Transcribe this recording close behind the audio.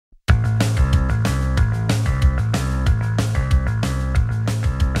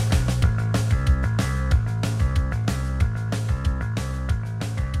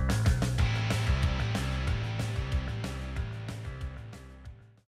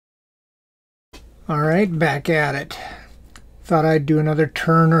Alright, back at it. Thought I'd do another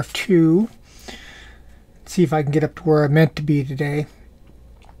turn or two. See if I can get up to where I'm meant to be today.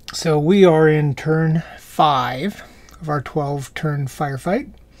 So we are in turn 5 of our 12-turn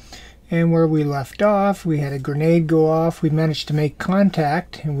firefight. And where we left off, we had a grenade go off. We managed to make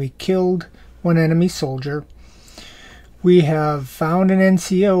contact and we killed one enemy soldier. We have found an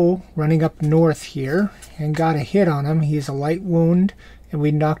NCO running up north here and got a hit on him. He has a light wound and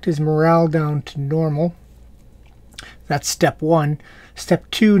we knocked his morale down to normal. That's step 1.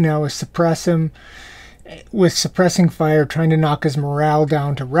 Step 2 now is suppress him with suppressing fire, trying to knock his morale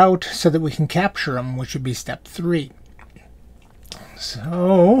down to rout so that we can capture him, which would be step 3.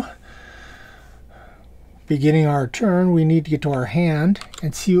 So, beginning our turn, we need to get to our hand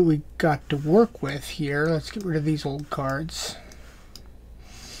and see what we got to work with here. Let's get rid of these old cards.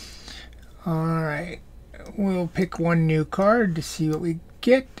 Alright, we'll pick one new card to see what we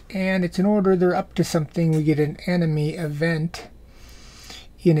get, and it's in order they're up to something. We get an enemy event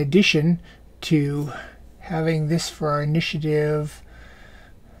in addition to having this for our initiative.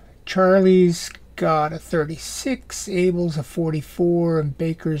 Charlie's got a 36, Abel's a 44, and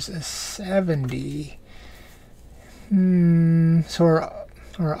Baker's a 70. So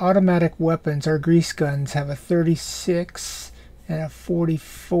our automatic weapons, our grease guns, have a 36 and a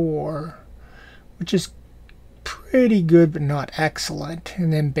 44, which is pretty good but not excellent.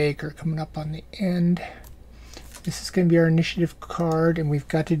 And then Baker coming up on the end. This is going to be our initiative card, and we've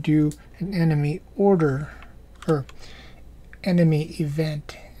got to do an enemy order, or enemy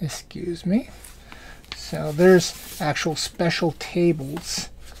event, excuse me. So there's actual special tables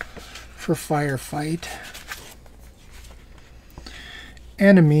for Firefight.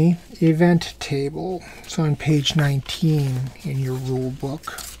 Enemy event table. It's on page 19 in your rule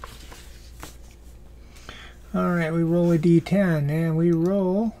book. Alright, we roll a d10 and we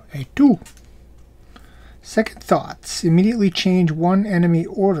roll a 2. Second thoughts. Immediately change one enemy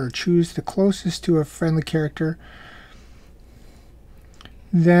order. Choose the closest to a friendly character,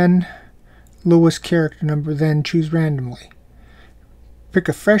 then lowest character number, then choose randomly. Pick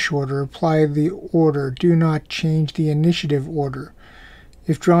a fresh order. Apply the order. Do not change the initiative order.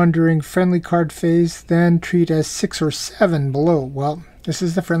 If drawn during friendly card phase, then treat as 6 or 7 below. Well, this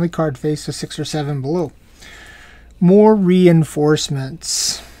is the friendly card phase, so 6 or 7 below. More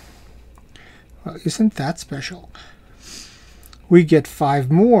reinforcements. Well, isn't that special? We get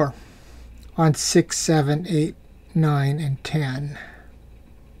 5 more on 6, 7, 8, 9, and 10.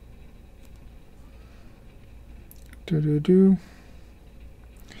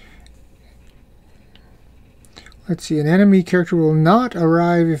 Let's see, an enemy character will not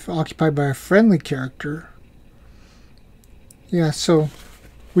arrive if occupied by a friendly character. Yeah, so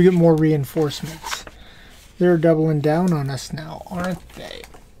we get more reinforcements. They're doubling down on us now, aren't they?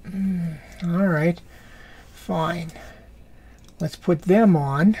 Alright, fine. Let's put them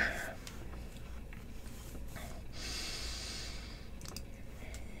on.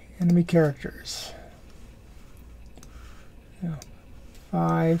 Enemy characters.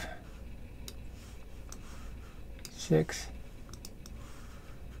 5, 6,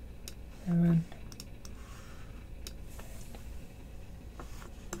 7,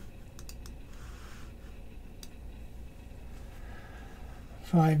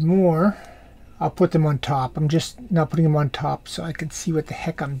 5 more. I'll put them on top. I'm just not putting them on top so I can see what the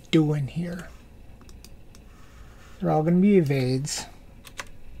heck I'm doing here. They're all going to be evades.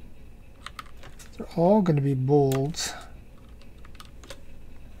 They're all going to be bolds.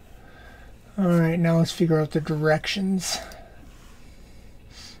 Alright, now let's figure out the directions.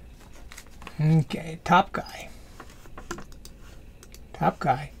 Okay, top guy. Top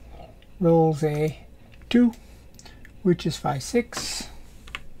guy rolls a 2, which is 5, 6.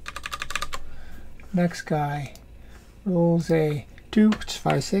 Next guy rolls a 2, which is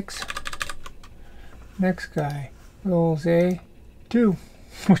 5, 6. Next guy rolls a 2,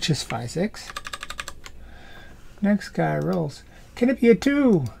 which is 5, 6. Next guy rolls. Can it be a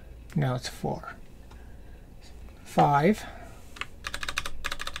 2? No, it's 4. 5.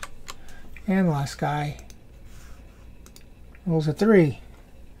 And last guy rolls a 3.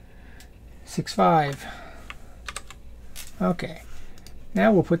 6, 5. Okay.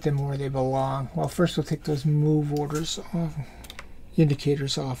 Now we'll put them where they belong. Well, first we'll take those move orders off,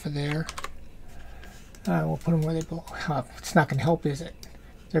 indicators off of there. We'll put them where they belong. It's not going to help, is it?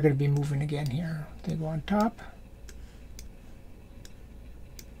 They're going to be moving again here. They go on top.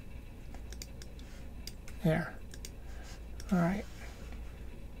 There. Alright.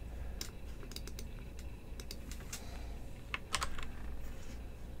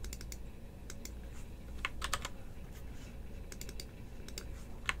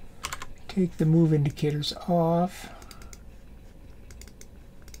 take the move indicators off.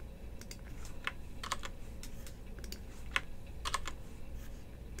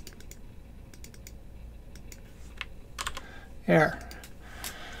 There.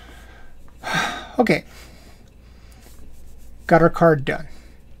 Okay. Got our card done.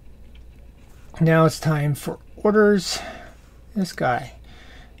 Now it's time for orders. This guy.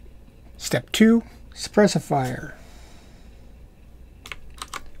 Step 2, suppress a fire.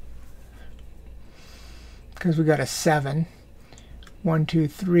 Because we got a 7. 1, 2,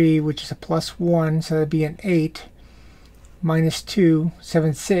 3, which is a +1, so that'd be an 8. -2,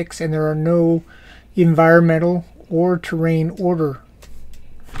 7, 6, and there are no environmental or terrain order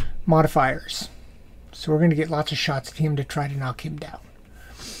modifiers. So we're going to get lots of shots at him to try to knock him down.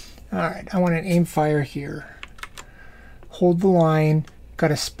 Alright, I want an aim fire here. Hold the line,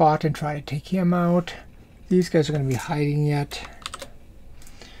 got a spot and try to take him out. These guys are going to be hiding yet.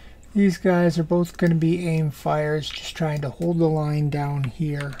 These guys are both going to be aim fires, just trying to hold the line down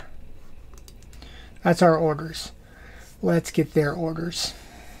here. That's our orders. Let's get their orders.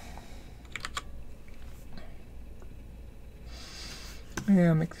 Yeah,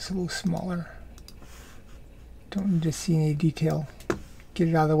 I'll make this a little smaller. Don't need to see any detail. Get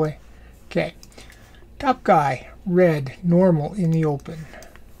it out of the way. Okay. Top guy, red, normal in the open.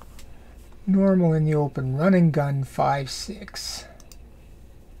 Normal in the open, run and gun 5, 6.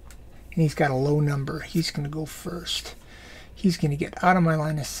 And he's got a low number. He's going to go first. He's going to get out of my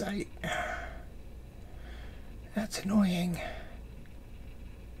line of sight. That's annoying.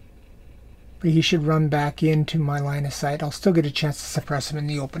 But he should run back into my line of sight. I'll still get a chance to suppress him in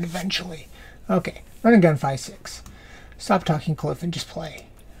the open eventually. Okay, run and gun 5, 6. Stop talking, Cliff, and just play.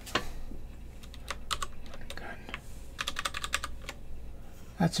 Run and gun.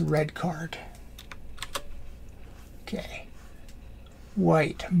 That's a red card. Okay.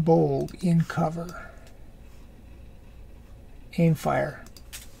 White, bold, in cover. Aim fire.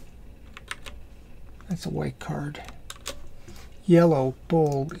 That's a white card. Yellow,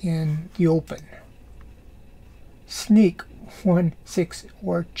 bold, in the open. Sneak, 1, 6,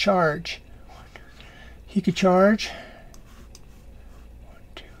 or charge. He could charge. 1,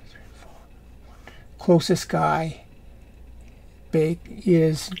 2, 3, 4. Closest guy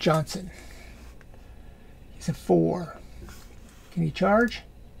is Johnson. He's a 4. Can he charge?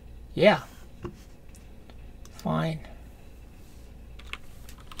 Yeah. Fine.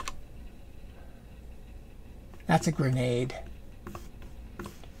 That's a grenade.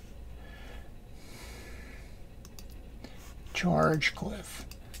 Charge, Cliff.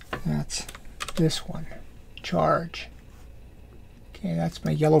 That's this one. Charge. Okay, that's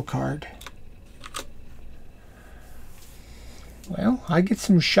my yellow card. Well, I get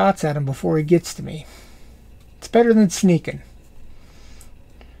some shots at him before he gets to me. It's better than sneaking.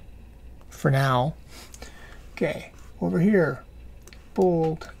 For now. Okay, over here.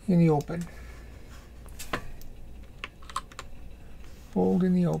 Bold in the open. Bold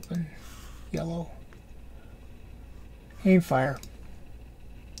in the open. Yellow. Aim fire.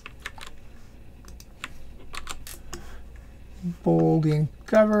 Bold in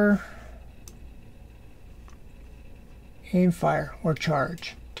cover. Aim fire or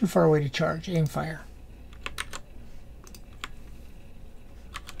charge. Too far away to charge. Aim fire.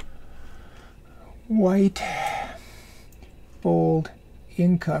 White. Bold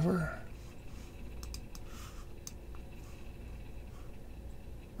in cover.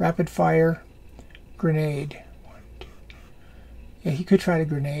 Rapid fire. Grenade. 1, 2. Yeah, he could try to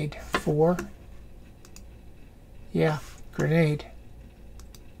grenade. 4. Yeah, grenade.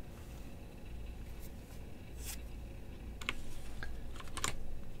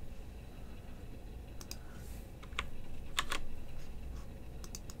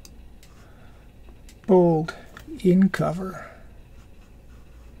 Bold in cover.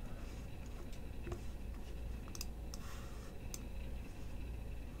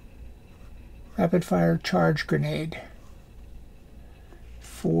 Rapid fire charge grenade.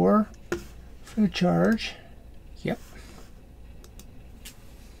 4 for the charge. Yep.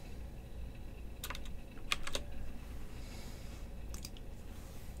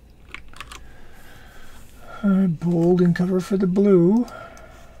 Bold in cover for the blue.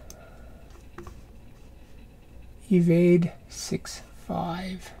 Evade 6,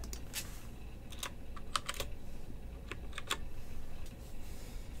 5.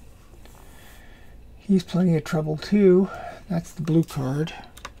 He's plenty of trouble too. That's the blue card.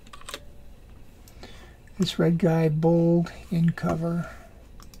 This red guy, bold in cover.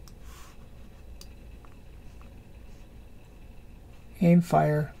 Aim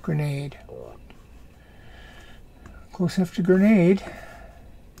fire, grenade. Close enough to grenade.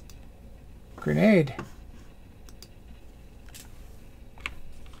 Grenade.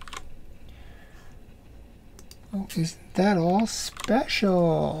 Oh, isn't that all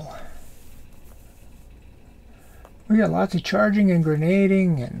special? We got lots of charging and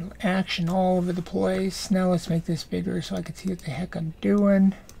grenading and action all over the place. Now let's make this bigger so I can see what the heck I'm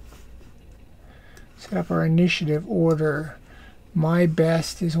doing. Set up our initiative order. My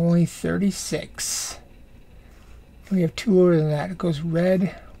best is only 36. We have two lower than that. It goes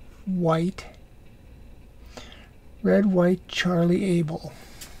red, white, Charlie, Able.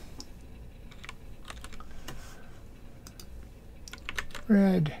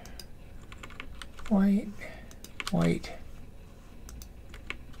 Red, white,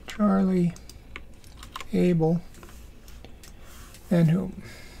 Charlie, Able. Then whom?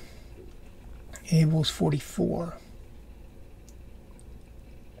 Able's 44.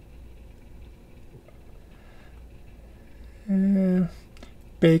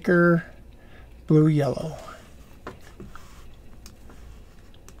 Baker, blue, yellow.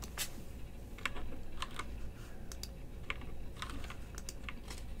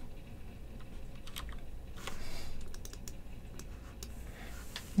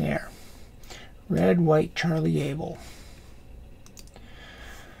 There. Red, white, Charlie, Able.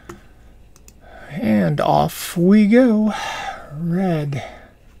 And off we go. Red.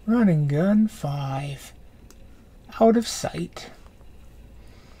 Running gun 5. Out of sight.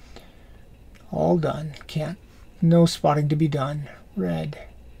 All done. Can't. No spotting to be done. Red.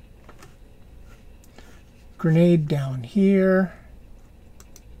 Grenade down here.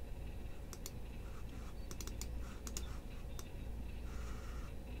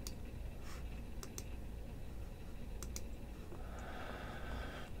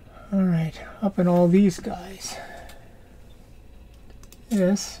 Alright, up in all these guys.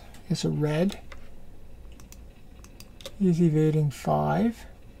 This is a red. He's evading 5.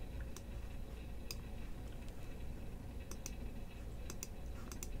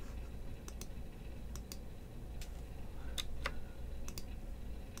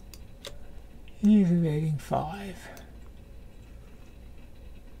 He's evading 5.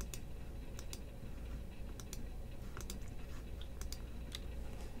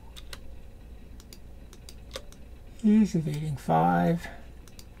 He's evading 5.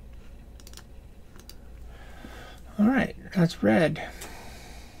 All right, that's red.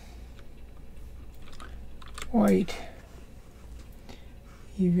 White.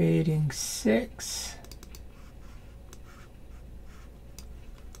 Evading 6.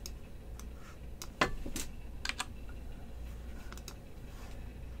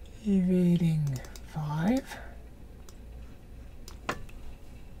 Evading 5.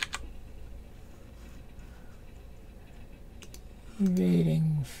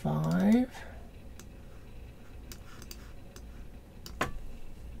 Evading 5.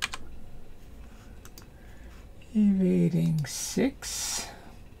 Evading 6.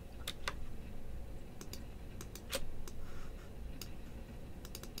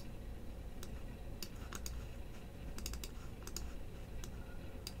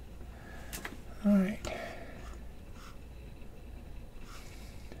 All right.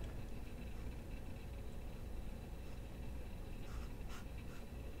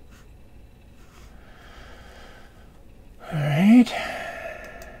 All right.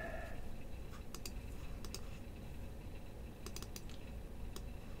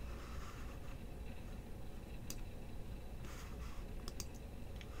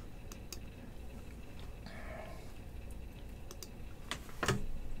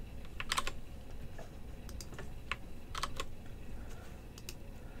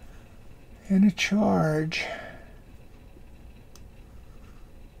 And a charge.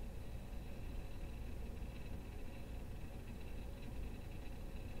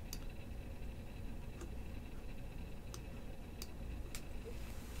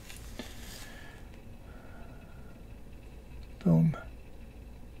 Boom.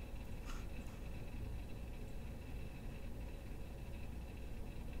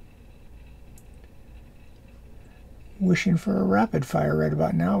 Wishing for a rapid fire right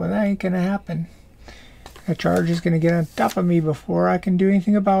about now, but that ain't gonna happen. That charge is gonna get on top of me before I can do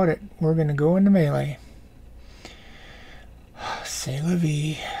anything about it. We're gonna go into melee. C'est la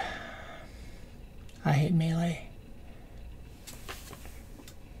vie. I hate melee.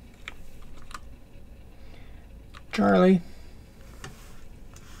 Charlie.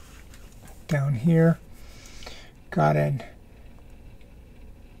 Down here. Got an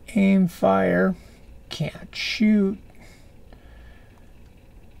aim fire. Can't shoot.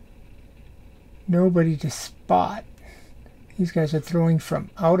 Nobody to spot. These guys are throwing from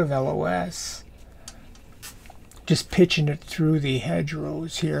out of LOS. just pitching it through the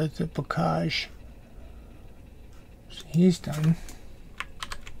hedgerows here, the bocage. So he's done.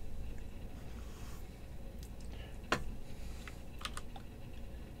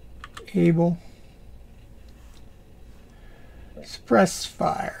 Able. Suppress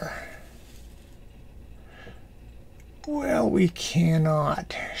fire. Well, we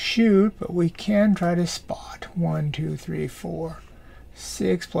cannot shoot, but we can try to spot. 1, 2, 3, 4,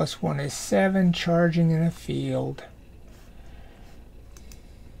 6 plus 1 is 7, charging in a field.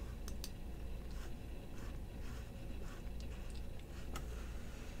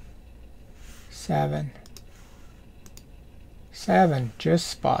 Seven, just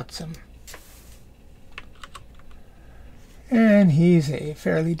spots him. And he's a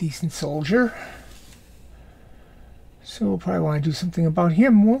fairly decent soldier. So we'll probably want to do something about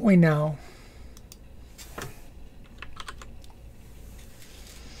him, won't we now?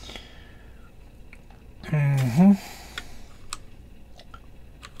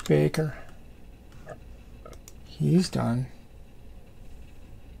 Baker. He's done.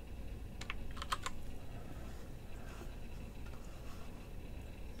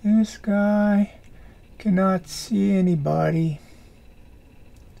 This guy cannot see anybody.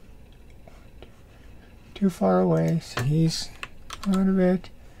 Too far away, so he's out of it.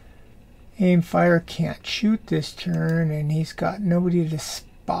 Aim fire can't shoot this turn, and he's got nobody to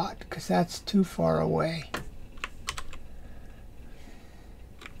spot because that's too far away.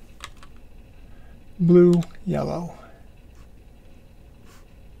 Blue, yellow.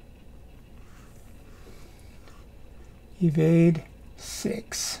 Evade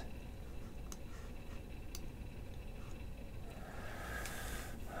 6.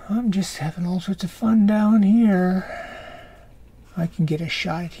 I'm just having all sorts of fun down here. I can get a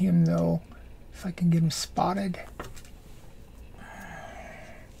shot at him though, if I can get him spotted.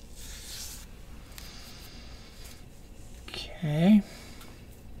 Okay.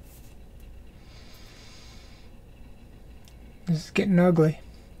 This is getting ugly.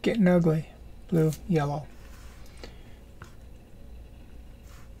 Getting ugly. Blue, yellow.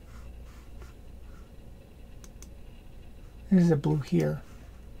 This is a blue here.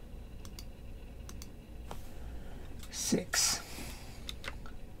 6.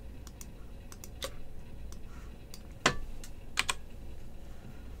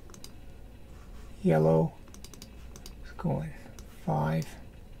 Yellow is going 5.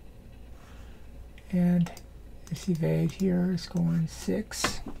 And this evade here is going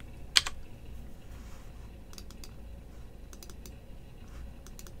 6.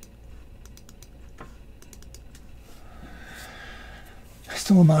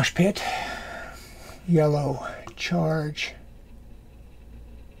 Still a mosh pit. Yellow, charge.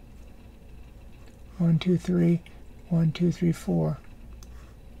 1, 2, 3. 1, 2, 3, 4.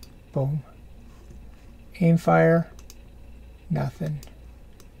 Boom. Aim fire. Nothing.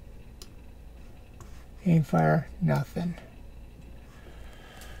 Aim fire. Nothing.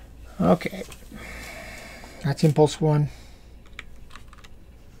 Okay. That's impulse 1.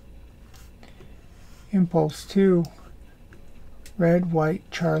 Impulse 2. Red, white,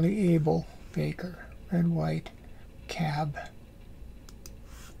 Charlie, Able, Baker. Red, white, cab.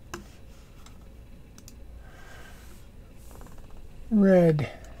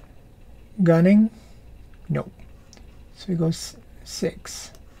 Red, gunning. Nope. So he goes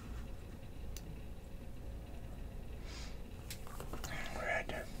 6.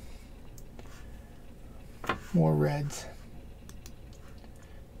 Red. More reds.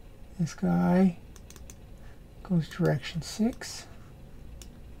 This guy goes direction 6.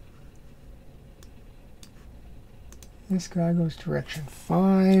 This guy goes direction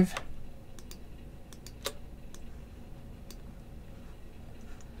 5.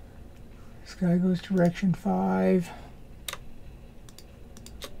 This guy goes direction 5.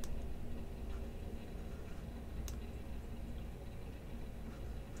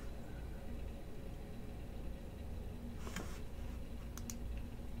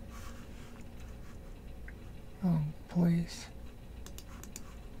 Wrong place.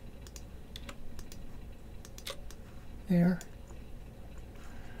 There.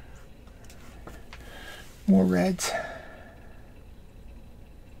 More reds.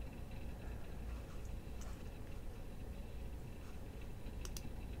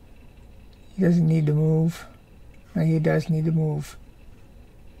 He doesn't need to move. No, he does need to move.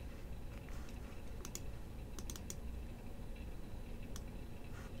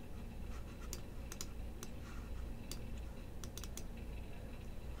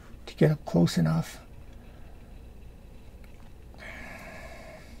 To get up close enough.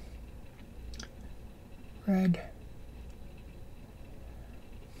 Red.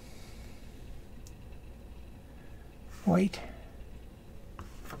 White.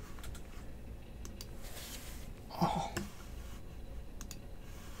 Oh.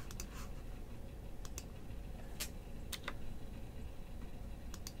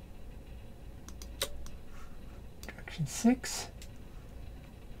 Direction 6.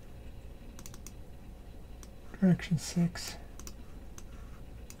 Direction 6.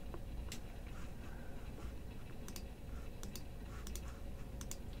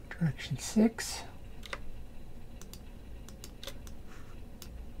 Direction 6.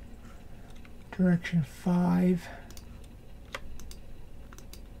 Direction 5.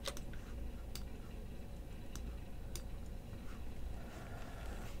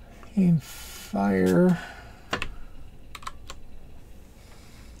 Aim fire.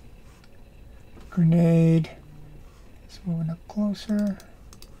 Grenade. It's moving up closer.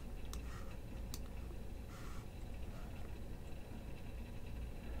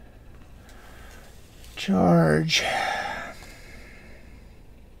 Charge.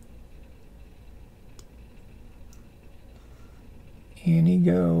 In he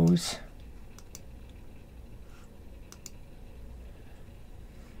goes.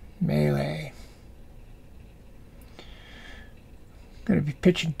 Melee. Going to be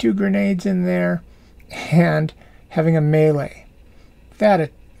pitching 2 grenades in there and having a melee.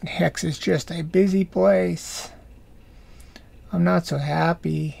 That hex is just a busy place. I'm not so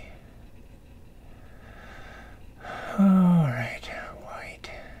happy. All right,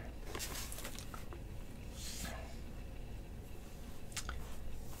 white.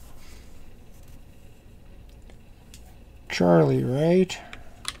 Charlie, right?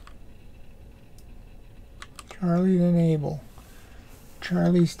 Charlie then Abel.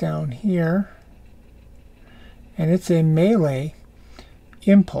 Charlie's down here. And it's a melee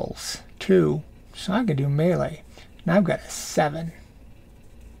impulse, too. So I can do melee. And I've got a 7.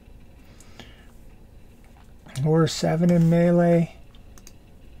 We're 7 in melee.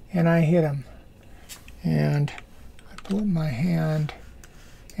 And I hit him. And I pull up my hand.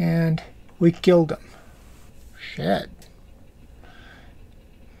 And we killed him. Shit.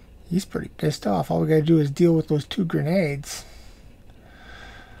 He's pretty pissed off. All we gotta do is deal with those 2 grenades.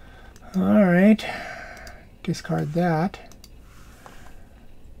 Alright. Discard that.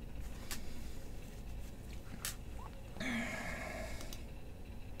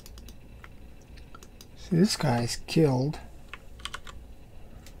 So this guy's killed.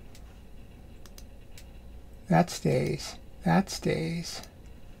 That stays. That stays.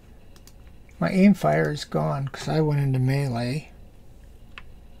 My aim fire is gone because I went into melee.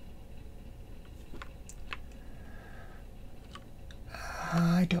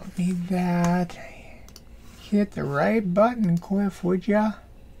 I don't need that. Hit the right button, Cliff, would ya?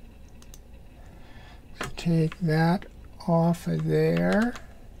 So take that off of there.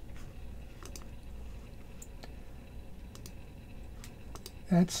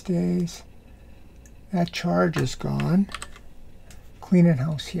 That stays. That charge is gone. Cleaning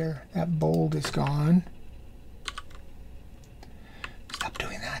house here. That bold is gone. Stop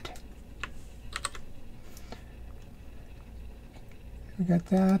doing that. We got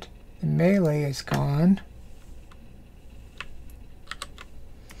that. The melee is gone.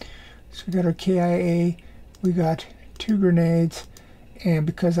 So we got our KIA. We got 2 grenades. And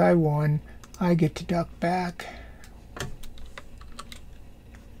because I won, I get to duck back.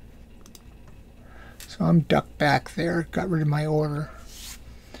 So I'm ducked back there. Got rid of my order.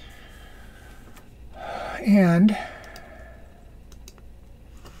 And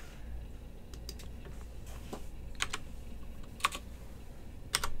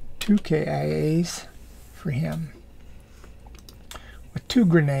two KIAs for him with 2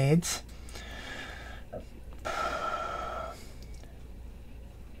 grenades.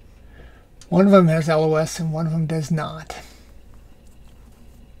 One of them has LOS and one of them does not.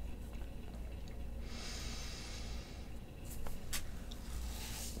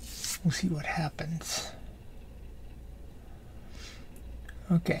 We'll see what happens.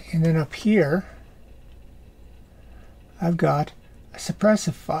 Okay, and then up here, I've got a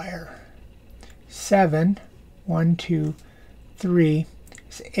suppressive fire. 7, 1, 2, 3,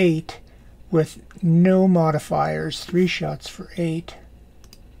 is 8 with no modifiers. 3 shots for 8.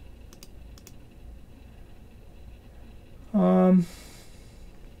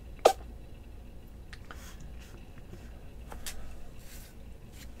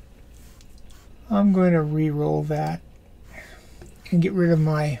 I'm going to re-roll that and get rid of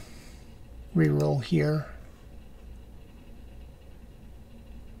my re-roll here.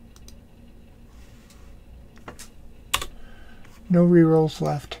 No re-rolls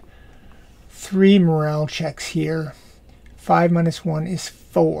left. 3 morale checks here. 5 minus 1 is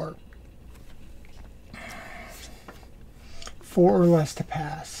 4. 4 or less to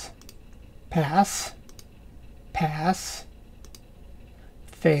pass. Pass. Pass.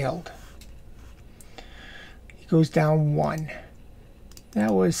 Failed. He goes down 1.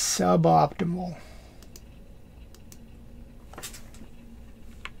 That was suboptimal.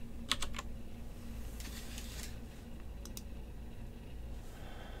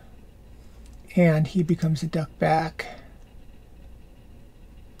 And he becomes a duck back.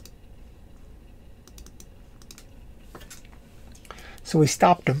 So we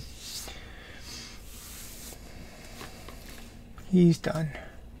stopped him. He's done.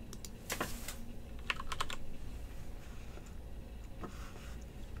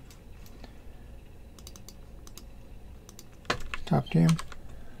 Stopped him.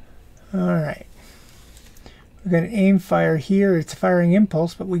 Alright. We're going to aim fire here. It's a firing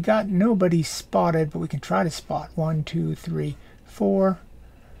impulse, but we got nobody spotted, but we can try to spot. 1, 2, 3, 4.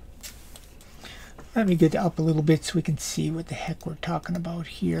 Let me get up a little bit so we can see what the heck we're talking about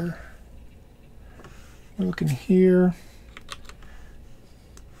here. We're looking here.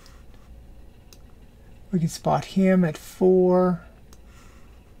 We can spot him at 4.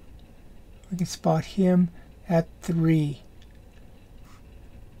 We can spot him at 3.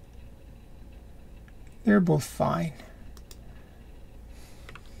 They're both fine.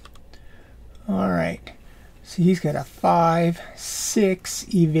 Alright. So he's got a 5,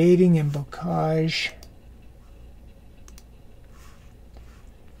 6, evading and bocage.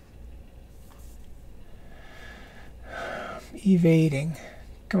 Evading.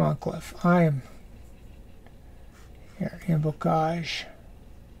 Come on, Cliff. I am here. Embocage.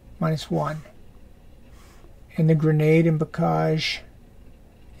 -1. And the grenade embocage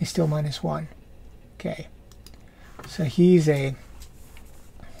is still -1. Okay. So he's a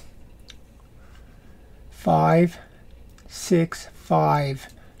 5, 6, 5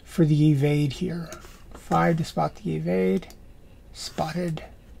 for the evade here. 5 to spot the evade. Spotted.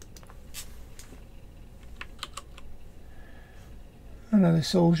 Another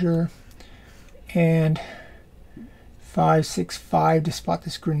soldier. And 5, 6, 5 to spot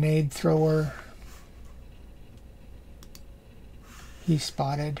this grenade thrower. He's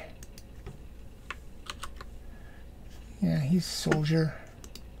spotted. Yeah, he's a soldier.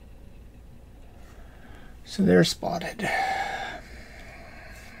 So they're spotted.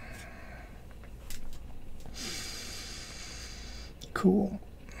 Cool.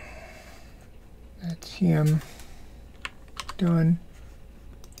 That's him. Done.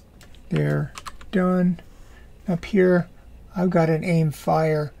 They're done. Up here, I've got an aim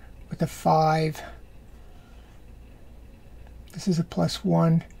fire with a 5. This is a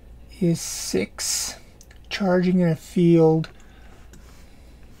 +1. Is 6. Charging in a field.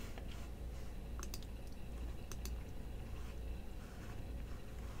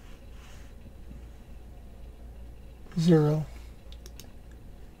 Zero.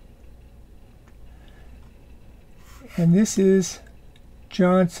 And this is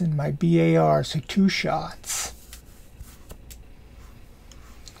Johnson, my BAR, so 2 shots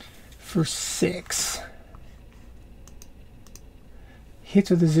for 6. Hits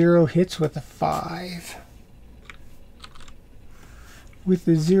with a 0, hits with a 5. With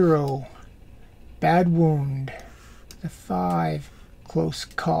the 0, bad wound. The 5, close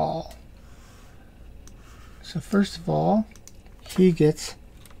call. So first of all, he gets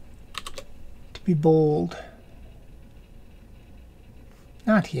to be bold.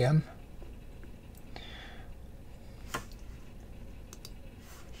 Not him.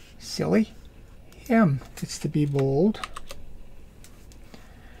 Silly. Him gets to be bold.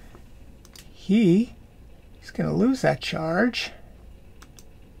 He's going to lose that charge.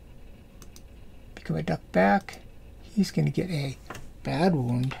 Become a duck back. He's going to get a bad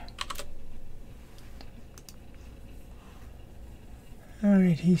wound.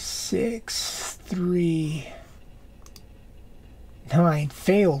 Alright, he's 6, 3, 9.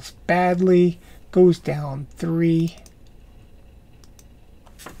 Fails badly. Goes down 3.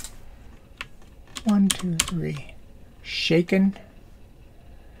 1, 2, 3. Shaken.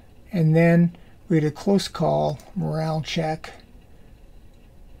 And then we had a close call. Morale check.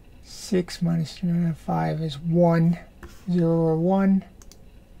 6 - 5 is 1. 0 or 1.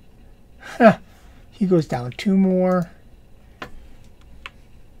 He goes down 2 more.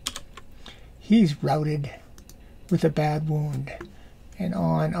 He's routed with a bad wound. And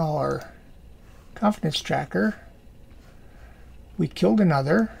on our confidence tracker, we killed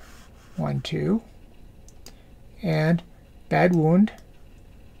another. 1, 2. And bad wound.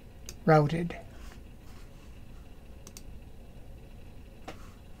 Routed.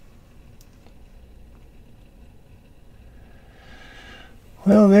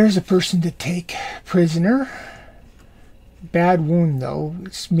 Well, there's a person to take prisoner. Bad wound, though.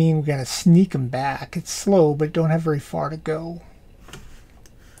 It's mean we gotta sneak him back. It's slow, but don't have very far to go.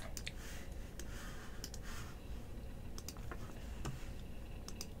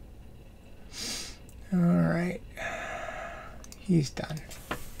 Alright. He's done.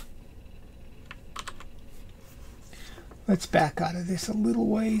 Let's back out of this a little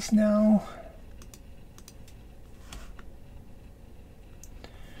ways now.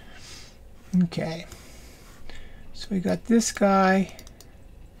 Okay. So we got this guy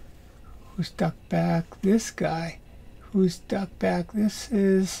who's ducked back, this guy who's ducked back. This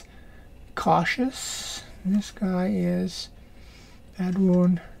is cautious. This guy is bad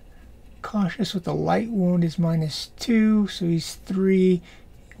wound. Cautious with a light wound is -2, so he's 3.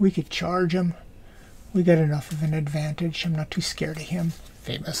 We could charge him. We got enough of an advantage. I'm not too scared of him.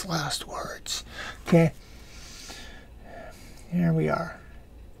 Famous last words. Okay. Here we are.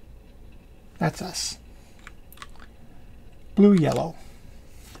 That's us. Blue, yellow.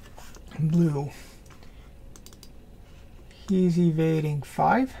 Blue. He's evading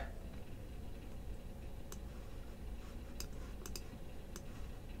 5.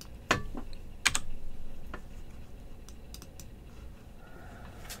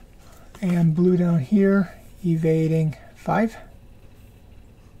 And blue down here, evading 5.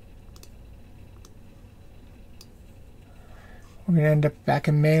 We're going to end up back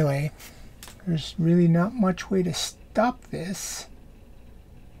in melee. There's really not much way to stop this.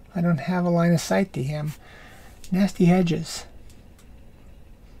 I don't have a line of sight to him. Nasty hedges.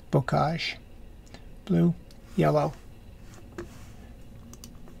 Bocage. Blue, yellow.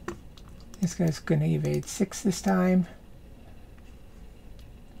 This guy's going to evade 6 this time.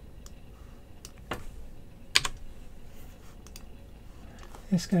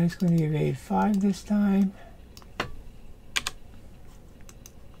 This guy's going to evade 5 this time.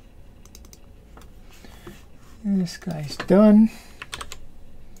 And this guy's done.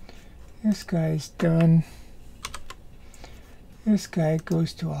 This guy's done. This guy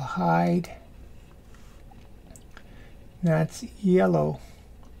goes to a hide. That's yellow.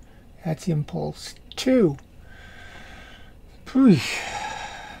 That's impulse 2.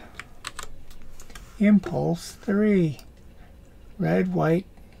 Impulse 3. Red, white,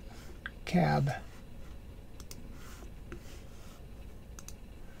 cab.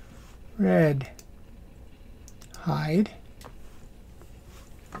 Red, hide.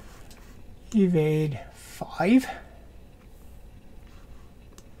 Evade 5.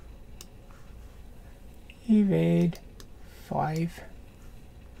 Evade 5.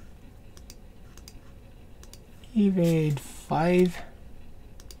 Evade 5.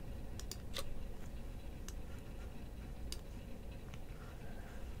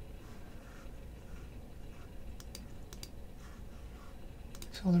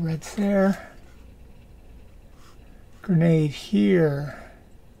 So the red's there. Grenade here.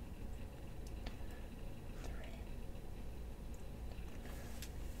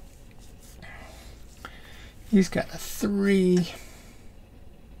 He's got a 3.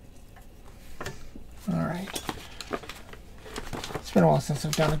 Alright. It's been a while since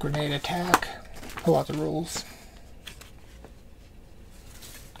I've done a grenade attack. Pull out the rules.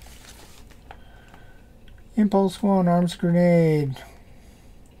 Impulse 1, arms grenade.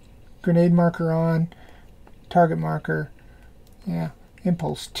 Grenade marker on. Target marker. Yeah.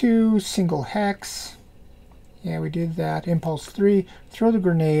 Impulse 2, single hex. Yeah, we did that. Impulse 3, throw the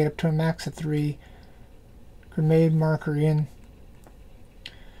grenade up to a max of 3. Grenade marker in.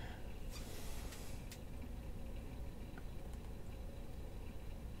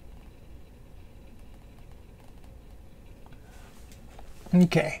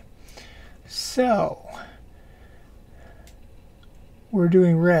 Okay, so we're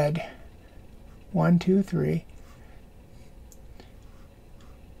doing red. 1, 2, 3.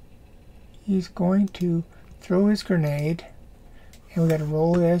 He's going to throw his grenade, and we got to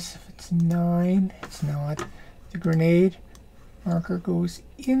roll this. If it's 9, it's not. The grenade marker goes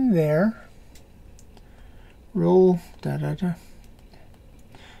in there. Roll, da da da.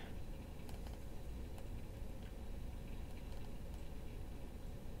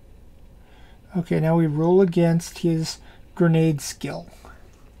 Okay, now we roll against his grenade skill,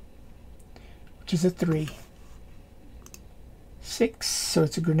 which is a 3. 6, so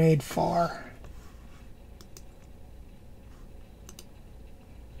it's a grenade far.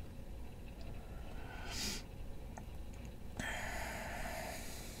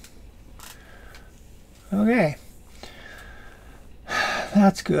 Okay,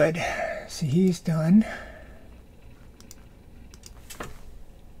 that's good. So he's done.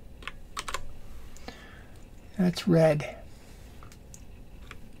 That's red.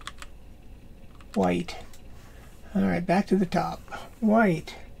 White. Alright, back to the top.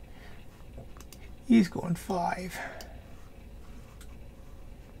 White. He's going 5.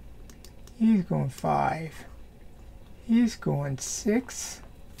 He's going 5. He's going 6.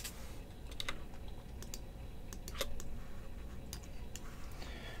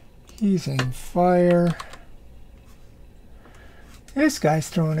 He's in fire. This guy's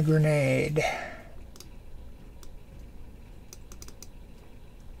throwing a grenade.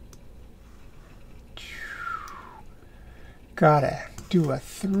 Gotta do a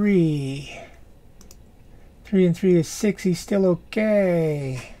 3. 3 and 3 is 6. He's still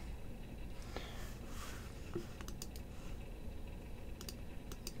okay.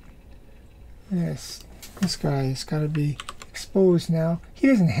 This guy's got to be exposed now. He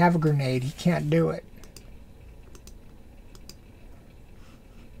doesn't have a grenade. He can't do it.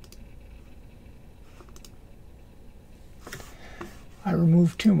 I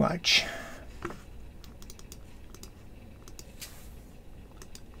removed too much.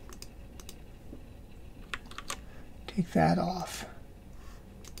 Take that off.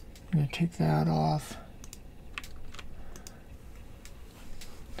 I'm going to take that off.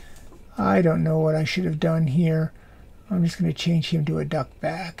 I don't know what I should have done here. I'm just going to change him to a duck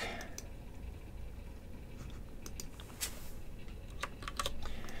back.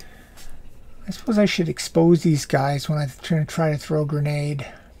 I suppose I should expose these guys when I try to throw a grenade.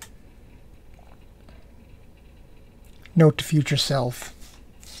 Note to future self.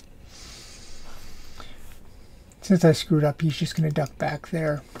 Since I screwed up, he's just going to duck back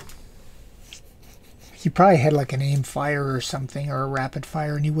there. He probably had like an aim fire or something, or a rapid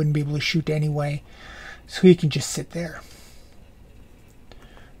fire, and he wouldn't be able to shoot anyway. So he can just sit there.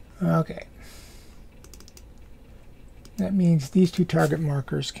 Okay. That means these 2 target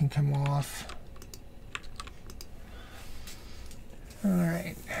markers can come off.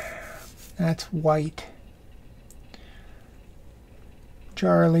 Alright. That's white.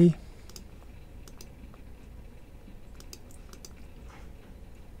 Charlie.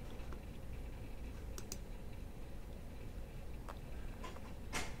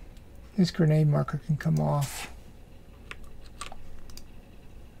 This grenade marker can come off.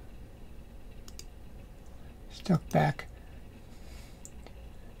 Stuck back.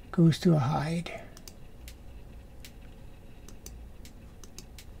 Goes to a hide.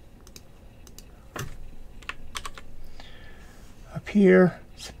 Up here,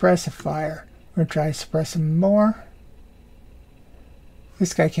 suppressive fire. We're going to try to suppress him more.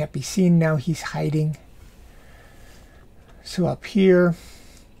 This guy can't be seen now. He's hiding. So up here,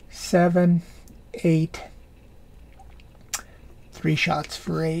 7, 8, 3 shots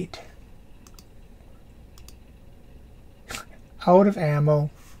for 8. Out of ammo.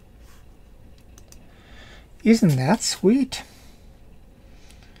 Isn't that sweet?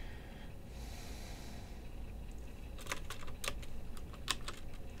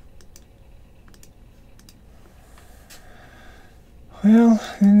 Well,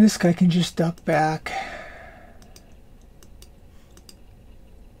 then this guy can just duck back.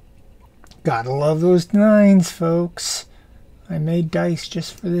 Gotta love those 9s, folks. I made dice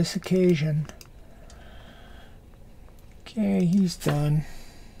just for this occasion. Okay, he's done.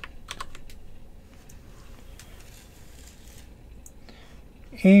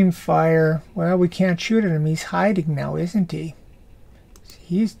 Aim fire. Well, we can't shoot at him. He's hiding now, isn't he?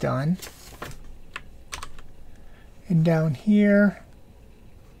 He's done. And down here,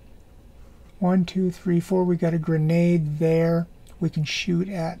 1, 2, 3, 4. We got a grenade there. We can shoot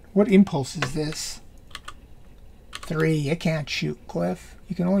at. What impulse is this? 3. You can't shoot, Cliff.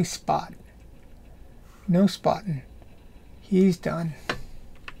 You can only spot. No spotting. He's done.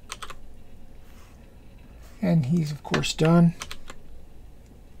 And he's, of course, done.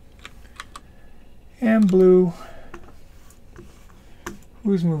 And blue.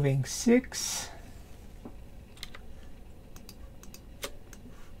 Who's moving? 6.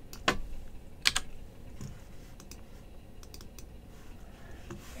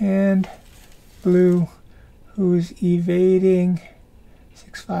 And blue, who's evading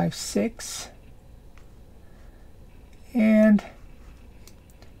 6, 5, 6. And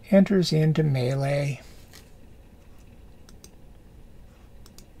enters into melee.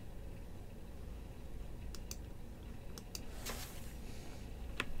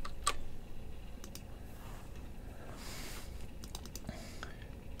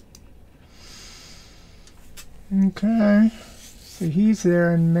 Okay, so he's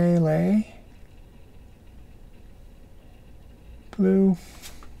there in melee. Blue,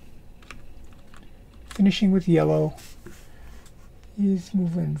 finishing with yellow. He's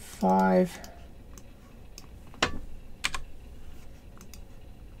moving 5.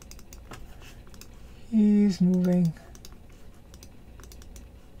 He's moving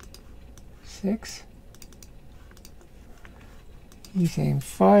 6. He's aim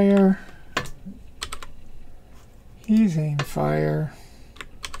fire. He's aim fire.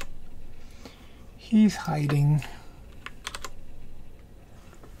 He's hiding.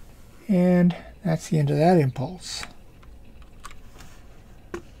 And that's the end of that impulse.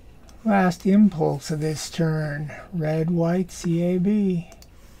 Last impulse of this turn. Red, white, CAB.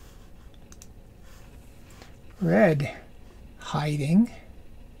 Red, hiding.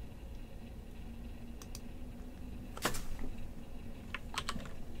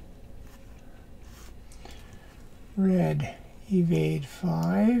 Red, evade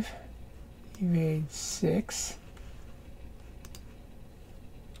 5, evade 6.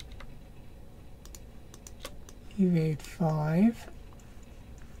 Evade 5.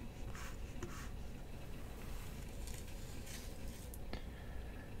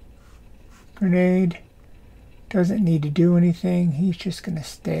 Grenade doesn't need to do anything. He's just going to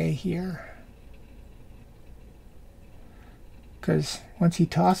stay here. Because once he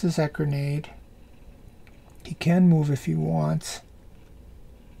tosses that grenade, he can move if he wants.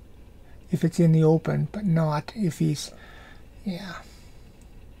 If it's in the open, but not if he's... yeah.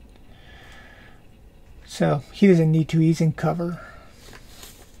 So he doesn't need to, he's in cover.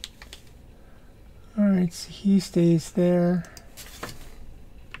 Alright, so he stays there.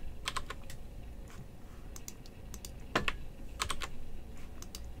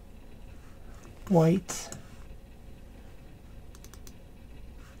 White.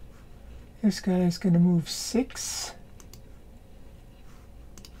 This guy is going to move 6.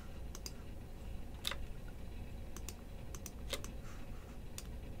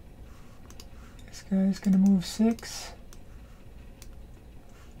 This guy's going to move 6.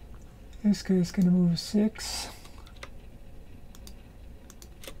 This guy's going to move 6.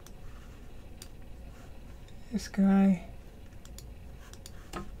 This guy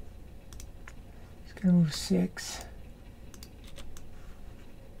is going to move 6.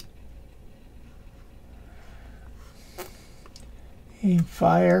 Aim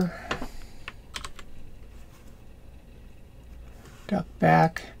fire. Duck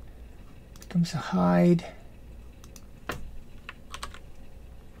back. Comes a hide.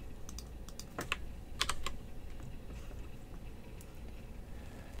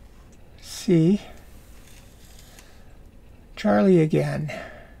 C. Charlie again.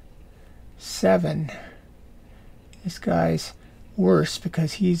 7. This guy's worse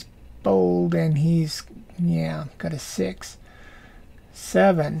because he's bold and he's, yeah, got a 6.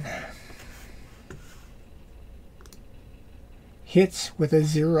 7. Hits with a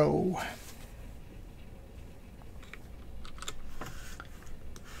 0.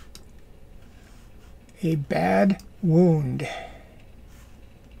 A bad wound.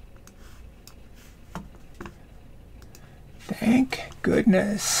 Thank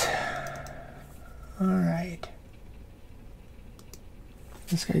goodness. All right.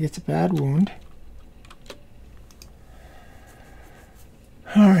 This guy gets a bad wound.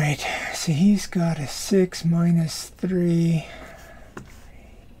 All right, so he's got a 6 minus 3.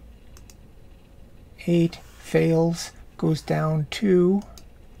 8 fails, goes down 2.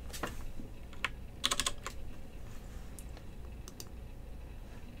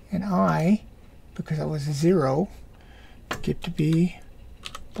 And I, because I was a 0, get to be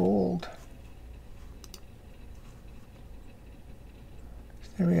bold. So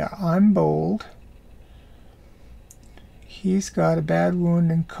there we are. I'm bold. He's got a bad wound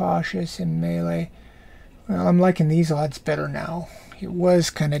and cautious in melee. Well, I'm liking these odds better now. It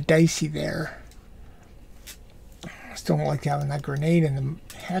was kind of dicey there. I still don't like having that grenade in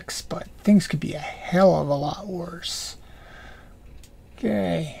the hex, but things could be a hell of a lot worse.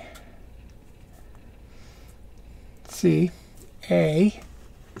 Okay. Let's see. A.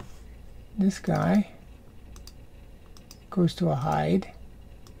 This guy goes to a hide.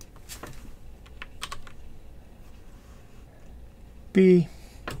 B.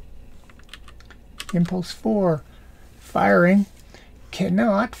 Impulse 4. Firing.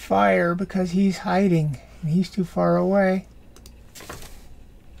 Cannot fire because he's hiding and he's too far away.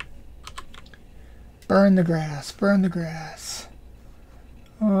 Burn the grass. Burn the grass.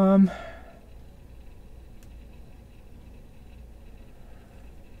 I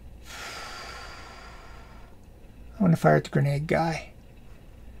want to fire at the grenade guy.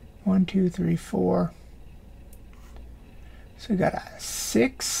 1, 2, 3, 4. So we got a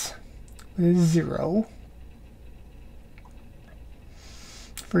 6 with a 0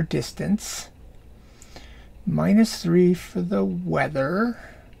 for distance. Minus 3 for the weather.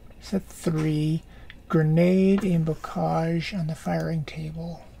 It's a 3. Grenade and bocage on the firing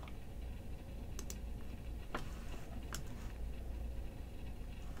table.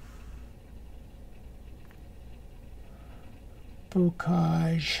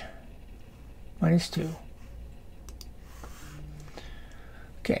 Bocage -2.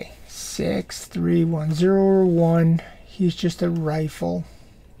 Okay, 6, 3, 1, 0, or 1. He's just a rifle,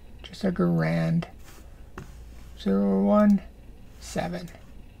 just a Garand. 0 or 1, 7.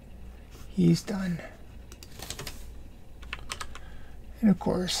 He's done. And of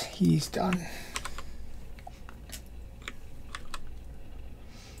course, he's done.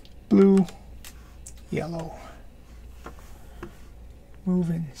 Blue, yellow.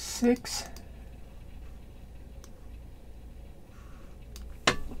 Moving 6.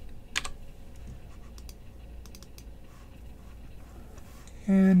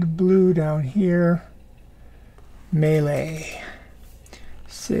 And blue down here. Melee.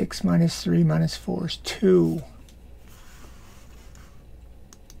 6 -3 -4 is 2.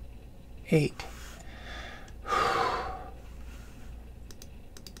 8.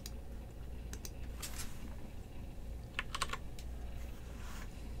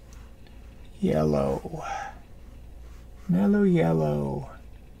 Yellow. Mellow yellow.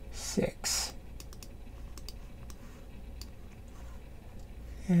 6.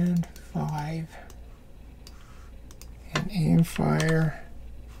 And 5. And aim fire.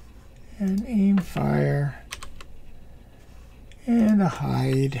 And aim fire. And a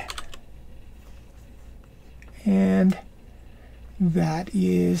hide. And that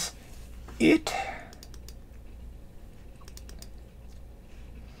is it.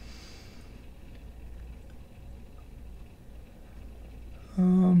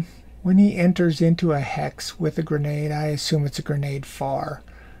 When he enters into a hex with a grenade, I assume it's a grenade far.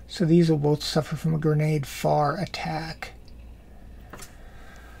 So these will both suffer from a grenade far attack.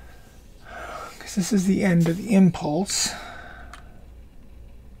 Because this is the end of the impulse.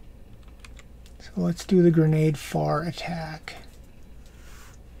 So let's do the grenade far attack.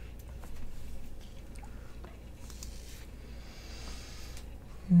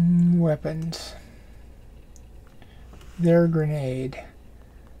 Weapons. Their grenade.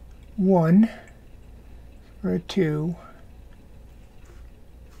 1 for a 2.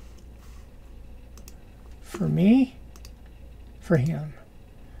 For me, for him.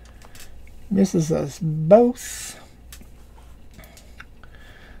 Misses us both.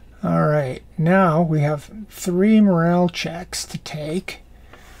 Alright, now we have 3 morale checks to take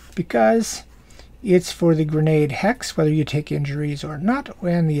because it's for the grenade hex, whether you take injuries or not,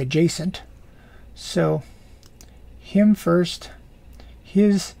 and the adjacent. So, him first.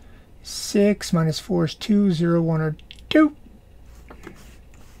 His 6 -4 is 2, 0, 1, or 2.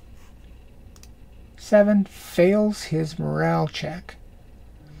 7 fails his morale check.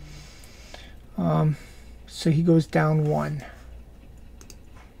 So he goes down 1.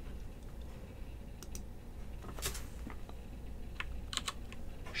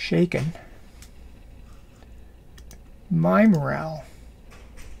 Shaken. My morale.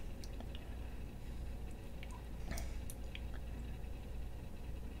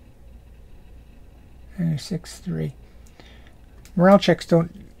 And 6, 3. Morale checks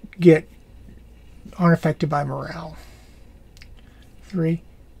aren't affected by morale. 3.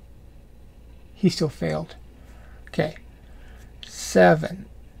 He still failed. Okay. 7.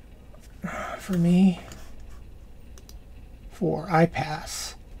 For me. 4. I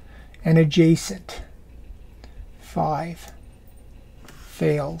pass. And adjacent. 5.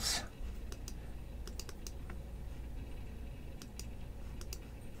 Fails.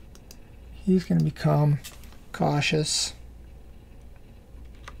 He's going to become cautious.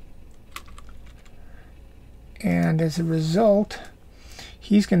 And as a result,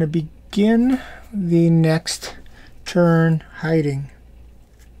 he's going to begin the next turn hiding.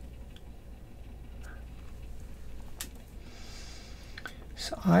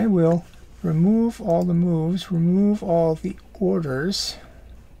 So I will remove all the moves, remove all the orders.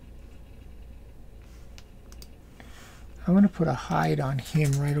 I'm going to put a hide on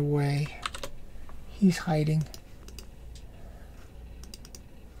him right away. He's hiding.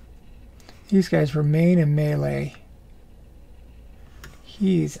 These guys remain in melee.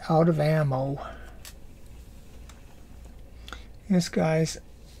 He's out of ammo. This guy's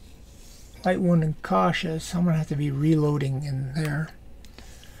light wound and cautious. I'm going to have to be reloading in there.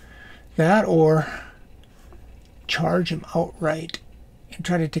 That or charge him outright and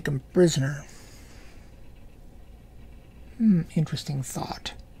try to take him prisoner. Interesting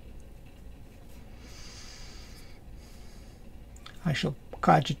thought. I shall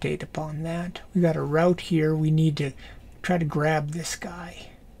cogitate upon that. We got a route here. We need to try to grab this guy.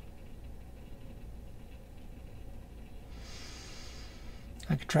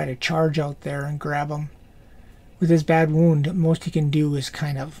 I could try to charge out there and grab him. With his bad wound, most he can do is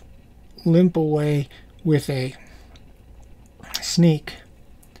kind of limp away with a sneak.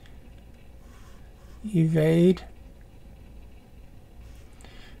 Evade.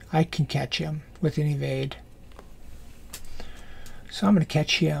 I can catch him with an evade. So I'm going to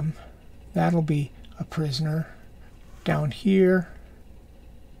catch him. That'll be a prisoner. Down here.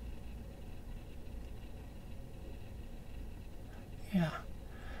 Yeah.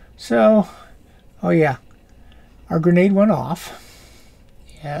 So, oh yeah. Our grenade went off.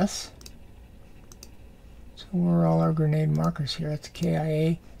 Yes. So where are all our grenade markers here? That's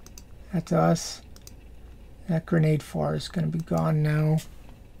KIA. That's us. That grenade fire is going to be gone now.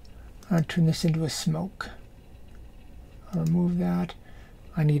 I'm going to turn this into a smoke. I'll remove that.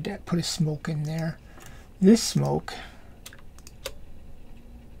 I need to put a smoke in there. This smoke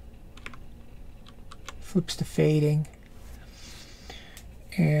flips to fading.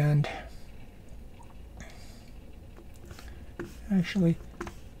 And actually,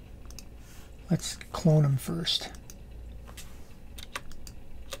 let's clone them first.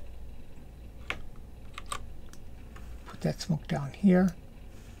 Put that smoke down here.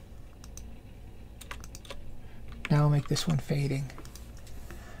 Now I'll make this one fading.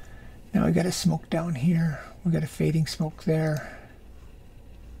 Now we got a smoke down here. We got a fading smoke there.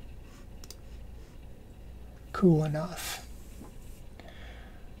 Cool enough.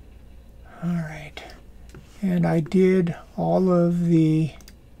 Alright. And I did all of the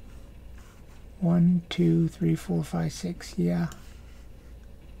 1, 2, 3, 4, 5, 6. Yeah.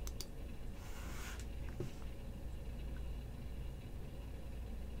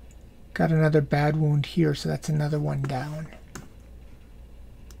 Got another bad wound here, so that's another one down.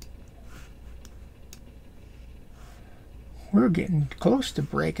 We're getting close to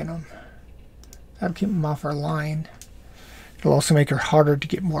breaking them. That'll keep them off our line. It'll also make it harder to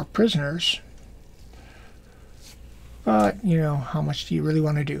get more prisoners. But, you know, how much do you really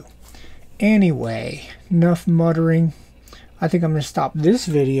want to do? Anyway, enough muttering. I think I'm going to stop this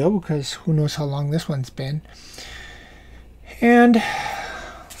video because who knows how long this one's been. And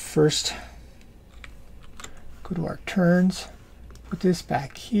first, go to our turns. Put this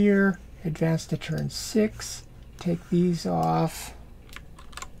back here. Advance to turn 6. Take these off.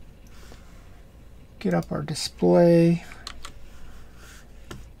 Get up our display.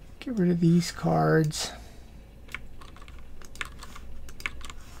 Get rid of these cards.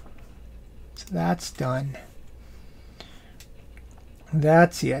 So that's done.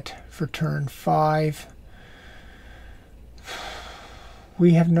 That's it for turn 5.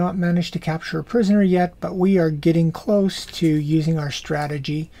 We have not managed to capture a prisoner yet, but we are getting close to using our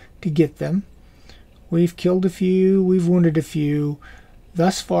strategy to get them. We've killed a few, we've wounded a few.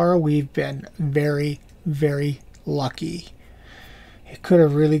 Thus far, we've been very, very lucky. It could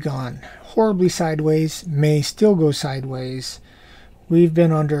have really gone horribly sideways, may still go sideways. We've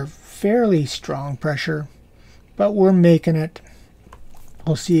been under fairly strong pressure, but we're making it.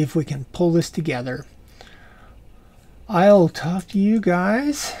 We'll see if we can pull this together. I'll talk to you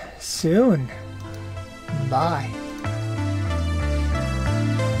guys soon. Bye.